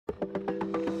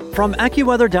From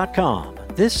AccuWeather.com,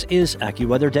 this is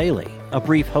AccuWeather Daily, a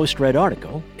brief host-read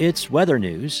article. It's weather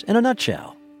news in a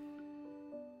nutshell.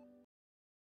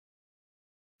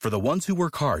 For the ones who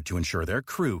work hard to ensure their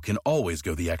crew can always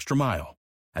go the extra mile,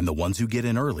 and the ones who get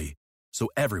in early so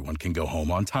everyone can go home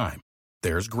on time,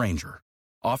 there's Grainger,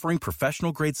 offering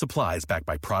professional-grade supplies backed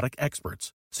by product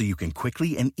experts so you can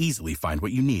quickly and easily find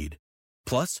what you need.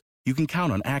 Plus, you can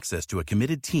count on access to a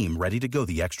committed team ready to go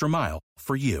the extra mile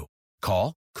for you.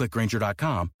 Call, click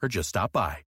Grainger.com, or just stop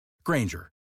by.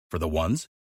 Grainger, for the ones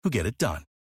who get it done.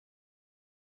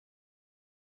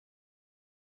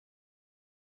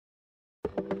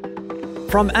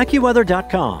 From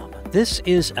AccuWeather.com, this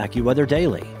is AccuWeather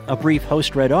Daily, a brief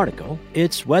host-read article.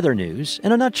 It's weather news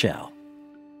in a nutshell.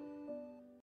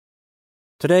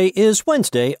 Today is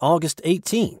Wednesday, August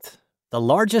 18th. The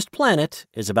largest planet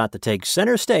is about to take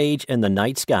center stage in the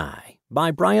night sky,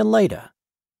 by Brian Leda.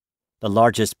 The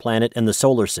largest planet in the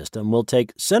solar system will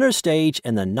take center stage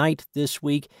in the night this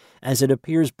week as it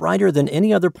appears brighter than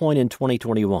any other point in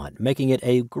 2021, making it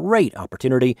a great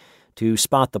opportunity to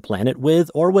spot the planet with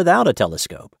or without a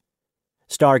telescope.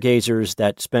 Stargazers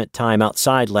that spent time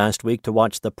outside last week to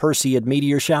watch the Perseid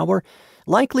meteor shower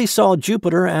likely saw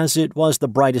Jupiter as it was the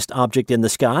brightest object in the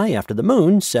sky after the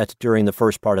moon set during the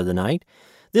first part of the night.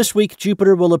 This week,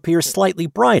 Jupiter will appear slightly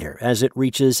brighter as it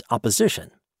reaches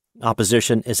opposition.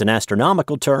 Opposition is an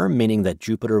astronomical term, meaning that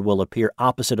Jupiter will appear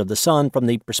opposite of the Sun from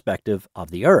the perspective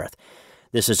of the Earth.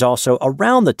 This is also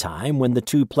around the time when the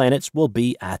two planets will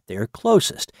be at their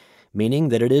closest, meaning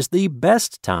that it is the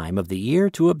best time of the year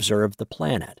to observe the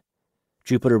planet.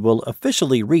 Jupiter will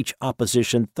officially reach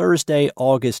opposition Thursday,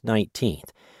 August 19th,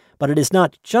 but it is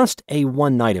not just a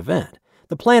one-night event.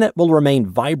 The planet will remain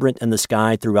vibrant in the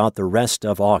sky throughout the rest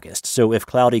of August, so if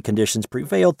cloudy conditions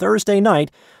prevail Thursday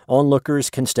night, onlookers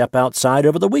can step outside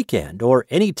over the weekend or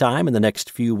any time in the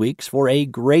next few weeks for a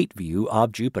great view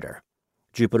of Jupiter.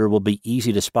 Jupiter will be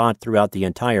easy to spot throughout the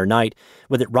entire night,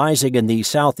 with it rising in the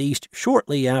southeast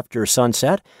shortly after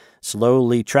sunset,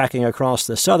 slowly tracking across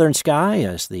the southern sky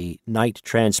as the night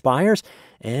transpires,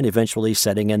 and eventually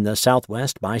setting in the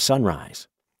southwest by sunrise.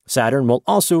 Saturn will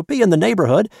also be in the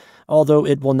neighborhood, although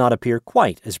it will not appear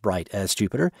quite as bright as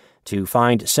Jupiter. To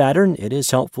find Saturn, it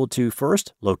is helpful to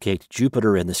first locate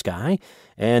Jupiter in the sky,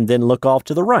 and then look off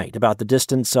to the right, about the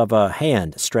distance of a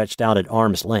hand stretched out at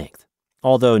arm's length.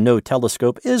 Although no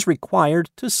telescope is required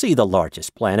to see the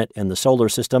largest planet in the solar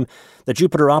system, the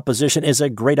Jupiter opposition is a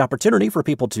great opportunity for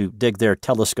people to dig their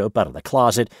telescope out of the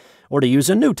closet or to use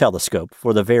a new telescope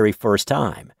for the very first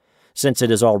time. Since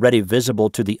it is already visible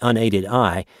to the unaided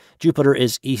eye, Jupiter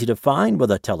is easy to find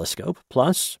with a telescope.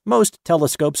 Plus, most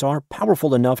telescopes are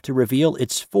powerful enough to reveal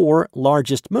its four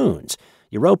largest moons,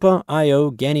 Europa, Io,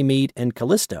 Ganymede, and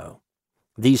Callisto.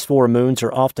 These four moons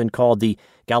are often called the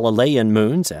Galilean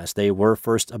moons, as they were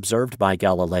first observed by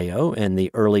Galileo in the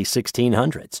early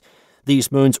 1600s.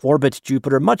 These moons orbit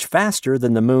Jupiter much faster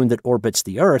than the moon that orbits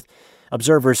the Earth.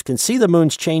 Observers can see the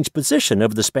moons change position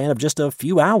over the span of just a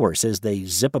few hours as they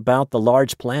zip about the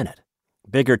large planet.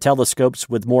 Bigger telescopes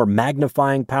with more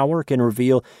magnifying power can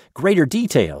reveal greater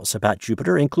details about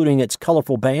Jupiter, including its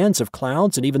colorful bands of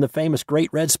clouds and even the famous Great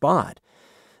Red Spot.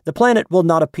 The planet will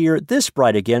not appear this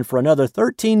bright again for another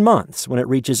 13 months when it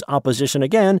reaches opposition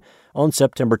again on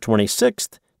September 26,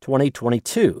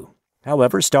 2022.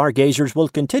 However, stargazers will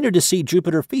continue to see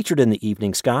Jupiter featured in the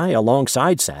evening sky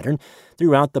alongside Saturn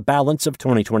throughout the balance of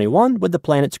 2021, with the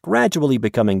planets gradually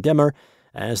becoming dimmer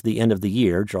as the end of the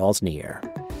year draws near.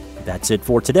 That's it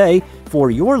for today. For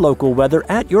your local weather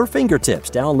at your fingertips,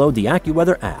 download the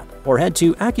AccuWeather app or head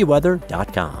to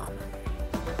AccuWeather.com.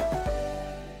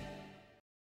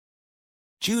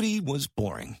 Judy was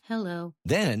boring. Hello.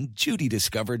 Then Judy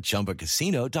discovered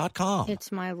ChumbaCasino.com.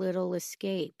 It's my little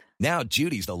escape. Now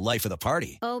Judy's the life of the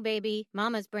party. Oh, baby,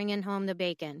 mama's bringing home the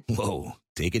bacon. Whoa,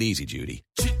 take it easy, Judy.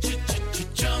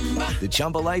 The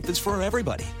Chumba life is for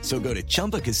everybody. So go to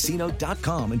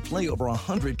ChumbaCasino.com and play over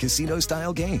 100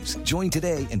 casino-style games. Join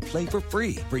today and play for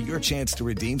free for your chance to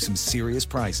redeem some serious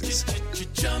prizes.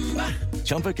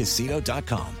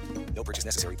 ChumbaCasino.com. No purchase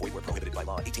necessary. Void where prohibited by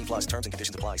law. 18+ terms and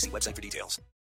conditions apply. See website for details.